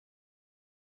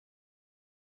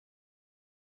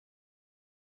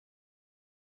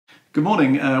Good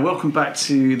morning, welcome back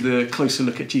to the Closer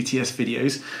Look at GTS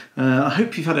videos. I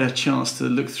hope you've had a chance to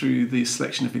look through the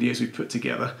selection of videos we've put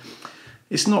together.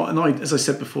 It's not, as I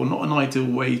said before, not an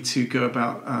ideal way to go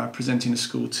about presenting the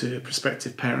school to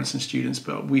prospective parents and students,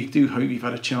 but we do hope you've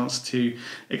had a chance to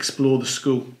explore the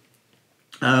school.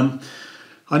 I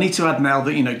need to add now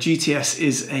that GTS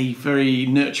is a very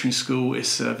nurturing school.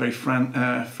 It's a very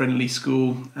friendly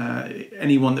school.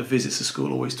 Anyone that visits the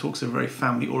school always talks a very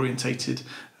family orientated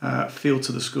feel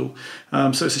to the school.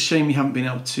 So it's a shame you haven't been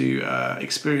able to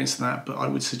experience that, but I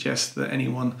would suggest that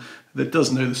anyone that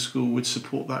does know the school would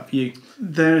support that view.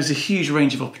 There is a huge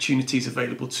range of opportunities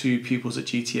available to pupils at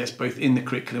GTS, both in the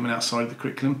curriculum and outside of the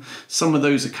curriculum. Some of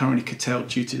those are currently curtailed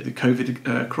due to the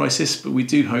COVID crisis, but we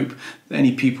do hope that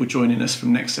any people joining us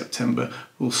from next September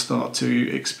will start to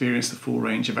experience the full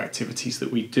range of activities that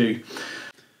we do.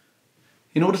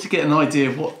 In order to get an idea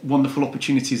of what wonderful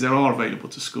opportunities there are available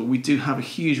to school, we do have a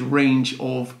huge range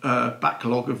of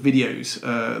backlog of videos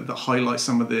that highlight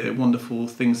some of the wonderful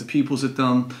things the pupils have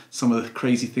done, some of the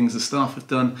crazy things the staff have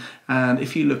done. And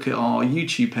if you look at our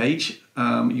YouTube page,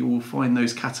 you will find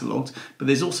those catalogued, but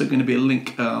there's also going to be a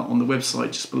link on the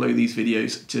website just below these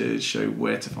videos to show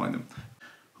where to find them.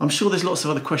 I'm sure there's lots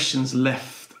of other questions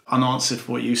left unanswered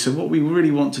for you, so what we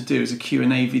really want to do is a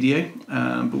Q&A video,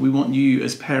 but we want you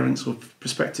as parents or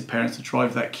prospective parents to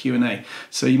drive that Q&A.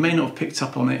 So you may not have picked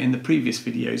up on it in the previous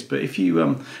videos, but if you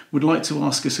would like to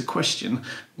ask us a question,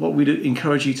 what we'd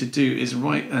encourage you to do is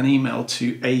write an email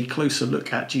to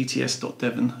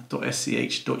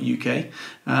acloserlook@gts.devon.sch.uk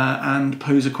and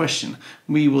pose a question.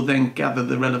 We will then gather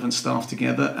the relevant staff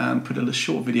together and put a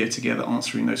short video together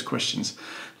answering those questions.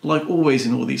 Like always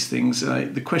in all these things,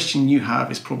 the question you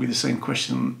have is probably the same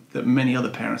question that many other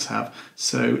parents have,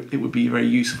 so it would be very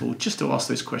useful just to ask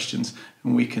those questions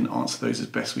and we can answer those as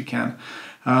best we can.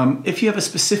 If you have a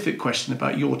specific question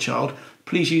about your child,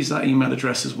 please use that email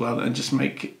address as well and just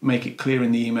make it clear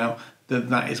in the email that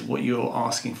that is what you're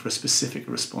asking for, a specific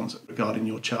response regarding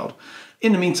your child.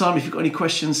 In the meantime, if you've got any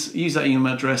questions, use that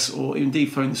email address or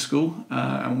indeed phone the school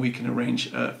and we can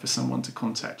arrange for someone to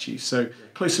contact you. So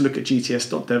closer look at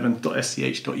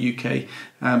gts.devon.sch.uk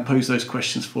and pose those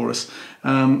questions for us.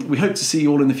 We hope to see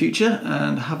you all in the future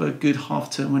and have a good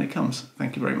half term when it comes.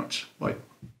 Thank you very much. Bye.